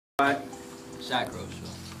Shot Girl Show.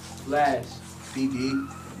 Flash. BD.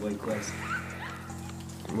 Boy Quest.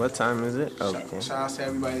 What time is it? Okay. Shout out to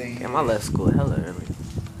everybody that ain't Damn, I left school hella early.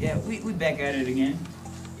 Yeah, we back at it again.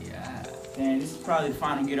 Yeah. And this is probably the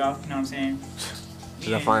final get off, you know what I'm saying?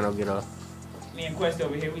 The final get off. Me and Quest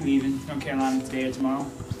over here, we leaving North Carolina today or tomorrow.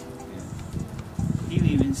 He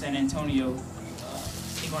leaving San Antonio.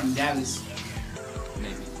 He going to Dallas.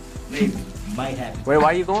 Maybe. Might happen. Wait,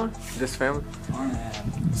 why you going? This family?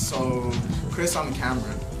 So, Chris on the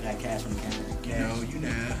camera. We got Cash on the camera. You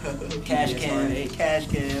know. Cash Cam. Hey, Cash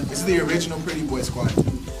Cam. This is the original Pretty Boy Squad.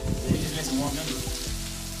 They just missing one member.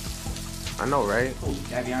 I know, right? Who?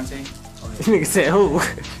 That Beyonce? Nigga said who?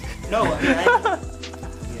 No,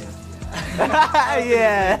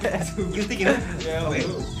 Yeah. You thinking who? Yeah, wait.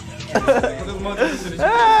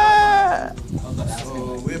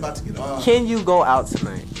 So, we're about to get off. Can you go out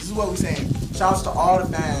tonight? This is what we're saying. Shouts to all the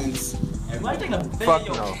fans. Everybody take a Fuck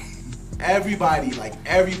no. Everybody, like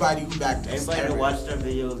everybody who backed us. Everybody who watched our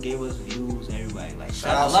video, gave us views, everybody. Like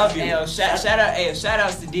Shout I love you. Hey, shout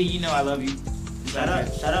outs to D, you know I love you. shout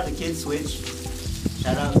out to Kid Switch.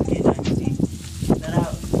 Shout out to Kid Dynasty. Shout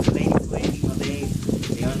out to Lady Switch, my babe.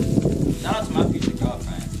 Shout out to my future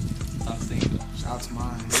girlfriend. I'm single. Shout out to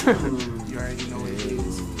mine. You already know what it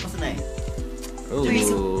is. What's the name? Ooh.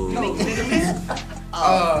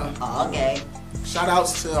 Okay. Shout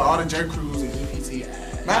outs to all the jerk crews and EPT.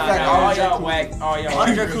 Matter of fact, all all y'all the whack. All y'all All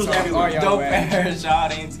the jerk crews everywhere. All y'all Dope whack. ass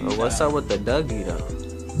shot ain't too. Well, what's up with the Dougie though?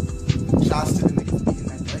 Shouts to the niggas beating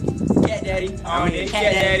that Dougie. Cat Daddy.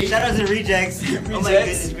 Cat Daddy. Shout out to Rejects. Oh my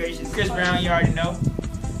Rejects. goodness gracious. Chris Brown, you already know.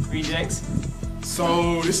 Rejects.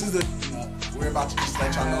 So this is the we're about to just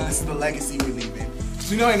let y'all know this is the legacy we're leaving.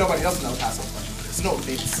 So you know ain't nobody else in El Paso fucking with us. No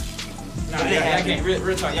offense. Nah, y'all can't.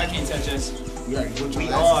 Real talk, y'all can't touch us. We already whooped your We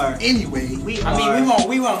asses are. anyway. I mean,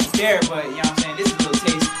 we won't scare, but you know what I'm saying. This is a little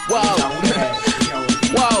taste. Whoa.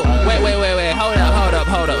 Whoa, wait, hold up,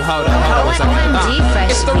 one second.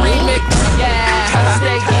 It's the remix, yeah,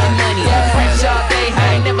 stay getting money, fresh all day,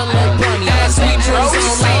 I ain't never look bunny, ask me drugs,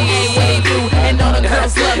 like, hey, what they do, and all the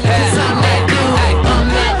girls love me, cause I'm that dude, I'm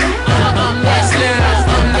that Slim,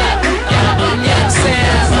 I'm that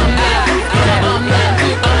Sam, I'm that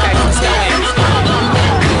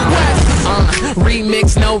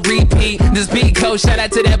remix, no repeat. This beat code, shout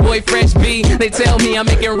out to that boy Fresh B. They tell me I'm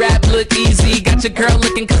making rap look easy. Got your girl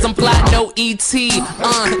looking cause I'm fly, no ET.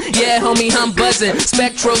 Yeah, homie, I'm buzzing.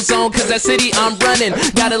 Spectro zone, cause that city I'm running.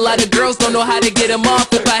 Got a lot of girls, don't know how to get them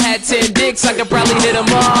off. If I had 10 dicks, I could probably hit them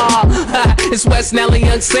all. It's West Nelly,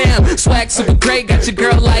 Young Sam. Swag super great, got your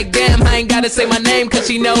girl like damn. I ain't gotta say my name cause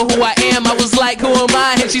she know who I am. I was like, who am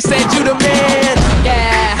I? And she said, you the man.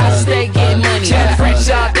 Yeah, I stay getting money. Fresh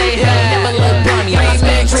all day, I ain't never look bunny.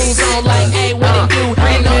 Remix, dreams on like, hey, what it do?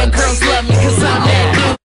 And all the girls love me cause I'm that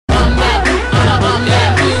dude. I'm that dude. I'm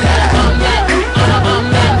that dude. I'm that dude. I'm that dude.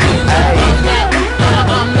 I'm that dude.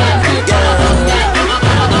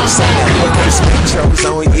 Okay, Spectro's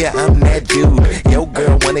on, yeah, I'm that dude. Yo,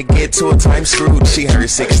 girl wanna get to a time screwed. She heard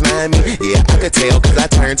 6ix9ine me, yeah, I could tell. Cause I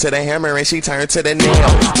turned to the hammer and she turned to the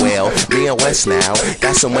nail. Well, me and West now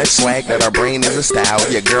got so much swag that our brain is a style.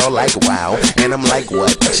 Your girl like wow, and I'm like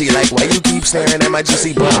what? She like, why you keep staring at my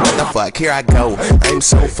juicy butt? What the fuck, here I go, I'm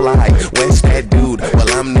so fly. West that dude, well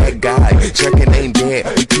I'm that guy. Jerkin ain't dead,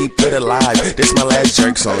 we keep it alive. This my last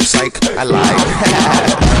jerk song, psych, I lied.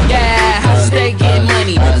 Yeah, I stay getting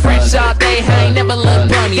money. Fresh all day, I ain't never look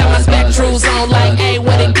bunny. Got my Spectros on like, hey,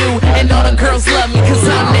 what it do? And all the girls love me cause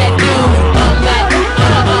I'm that dude. I'm that dude.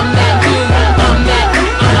 I'm that dude. I'm that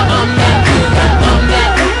dude. I'm that dude. I'm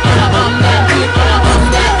that dude. I'm that dude.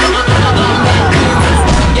 I'm that dude.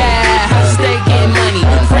 Yeah, I stay getting money.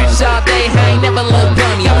 Fresh all day, I ain't never look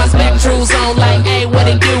bunny. Got my Spectros on like, hey, what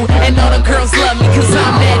it do? And all the girls love me cause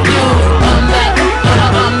I'm that dude. I'm that dude.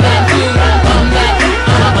 I'm that dude. I'm that dude.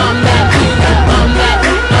 I'm that dude. I'm that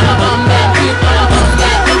dude. I'm that dude. I'm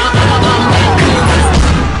that dude.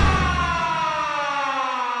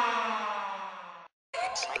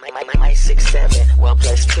 My 6'7", well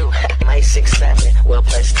plus 2. My 6'7", well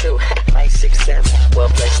plus 2. My 6'7", well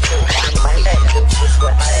plus 2. I might do this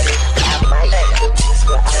what I do. I might do this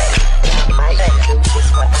what I do. I might do this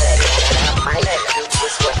what I do. I might do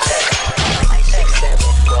this what I do. My 6'7",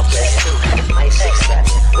 well plus 2. My 6'7",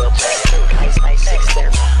 well plus 2. My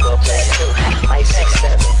 6'7", well plus 2. My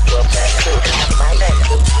 6'7", well plus 2. I might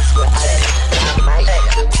do this what I do. I might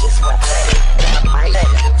do this what I do. I might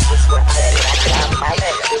do this what I do. I might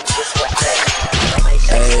do this what I do.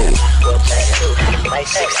 Hey, my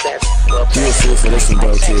 6'7", well, you a fool for this one,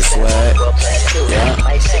 bro, to your swag. Yeah.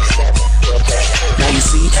 Now you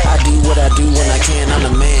see, I do what I do when I can. I'm the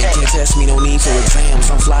man. Can't test me, no need for exams.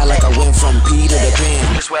 I'm fly like from P to the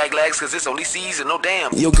pen. Swag legs, cause it's only season, no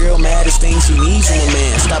damn. Your girl mad as things she needs in a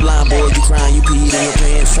man. Stop lying, boy, you crying, you peed in your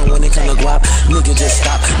pants. So when it come to guap, nigga, just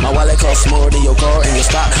stop. My wallet costs more than your car and your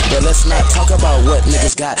stock. But let's not talk about what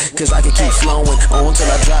niggas got, cause I can keep flowing on till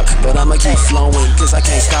I drop. But I'ma keep flowing, cause I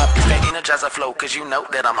can't stop. That energizer flow, cause you know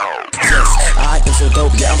that I'm home. Yes, I am so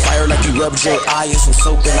dope, yeah, I'm fire like you rubbed your eye in some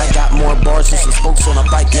soap. And I got more bars and some spokes on a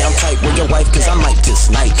bike. Yeah, I'm tight with your wife, cause I might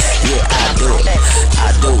this night. Yeah, I do it,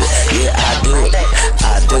 I do it, yeah, I do it,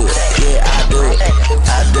 I do it, yeah, I do it,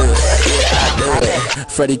 I do it, yeah, I do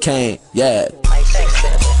it. Freddie Kane, yeah.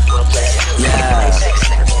 Yeah.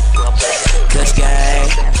 Kush gang.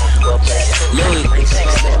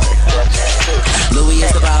 Louis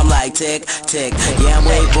is the bomb like tick, tick. Yeah, I'm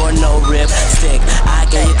way born, no rip stick. I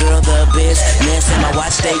gave your girl the business, and my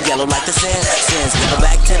watch stay yellow like the Simpsons. But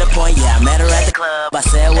back to the point, yeah, I met her at the club. I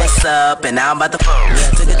said what's up, and now I'm about to phone.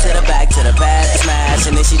 Took her to the back, to the pad, smash,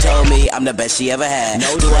 and then she told me I'm the best she ever had.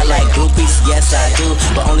 Do I like groupies? Yes I do,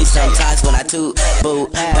 but only sometimes when I toot,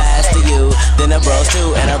 boot, pass to you. Then the bros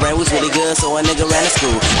too, and her brain was really good, so a nigga ran to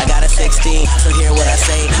school. I got a 16, so hear what I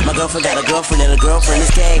say. My girlfriend got a girlfriend, and a girlfriend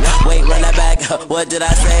is gay. Wait, run that back. What did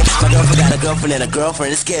I say? My girlfriend got a girlfriend, and a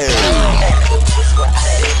girlfriend is scared.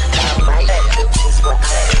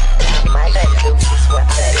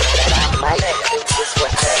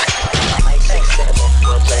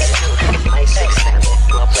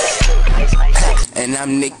 And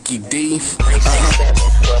I'm Nikki D.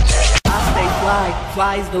 I stay fly,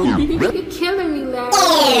 fly's the You're killing me, Larry.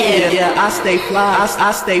 yeah, I stay fly,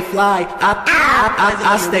 I stay fly,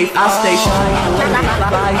 I stay fly,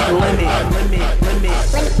 fly's the limit,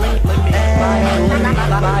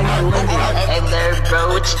 Hey, Larry, bro,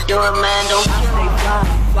 what you doing, man? Don't I stay fly,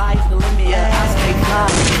 fly's the limit, I stay fly,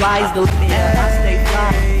 fly's the limit, I stay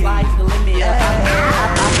fly, fly's the limit,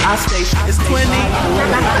 I stay, it's 20,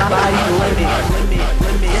 fly's the limit,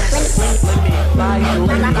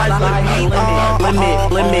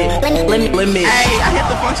 limit. Hey, I hit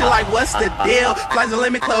the function like what's the deal? Flies the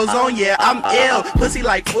limit, clothes on, yeah, I'm ill. Pussy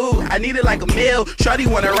like food, I need it like a meal. Shorty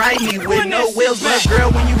wanna ride me with no wheels, but girl,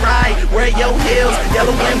 when you ride, wear your heels.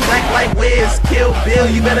 Yellow and black like Wiz, Kill Bill.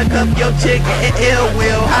 You better cuff your chick and ill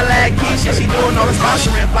will. Holla at Keisha, she doing all the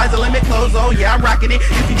sponsoring. Flies the limit, clothes on, yeah, I'm rocking it.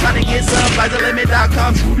 If you tryna get some,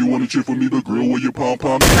 fliesthelimit.com. Shorty wanna chick for me, the girl with your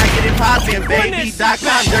pom-pom. And I get it poppin',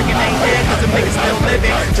 baby.com. Jerkin ain't dead, cause them niggas still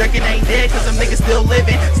living. Jerkin ain't dead, cause them niggas still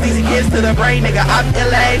living. Sneezy kids to the brain, nigga, I'm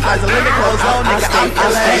LA. Flies the limit, clothes on, nigga, I'm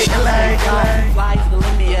LA. Flies the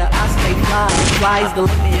limit, I stay fly. Flies the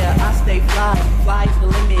limit, I stay fly. Flies the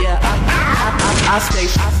limit, I stay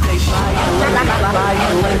fly.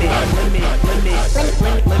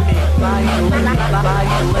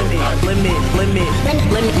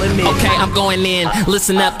 Limit. Okay, I'm going in.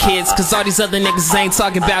 Listen up, kids, cause all these other niggas ain't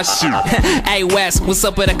talking about shit. Hey, West, what's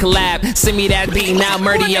up with a collab? Send me that beat and I'll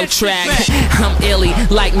murder your track. I'm illy,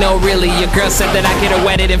 like no really. Your girl said that I get her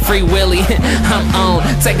wetter than Free Willy. I'm on,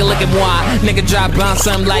 take a look at moi. Nigga drop on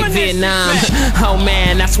something like Vietnam. Oh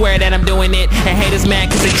man, I swear that I'm doing it. And haters mad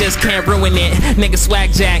cause they just can't ruin it. Nigga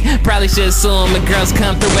swag jack, probably should sue him. When girls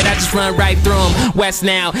come through it, I just run right through them. West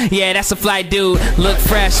now, yeah, that's a fly dude. Look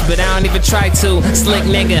fresh, but I don't even try to. Slick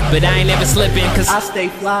nigga, but I ain't never slipping cause I stay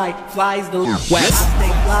fly, flies the limit. West. I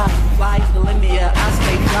stay fly, flies the limit. I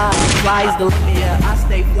stay fly, flies the limit. I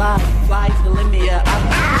stay fly, flies the limit.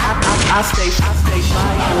 I stay fly,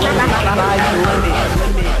 flies the limit.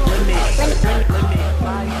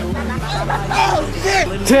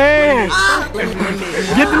 Damn!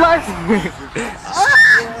 Get the license!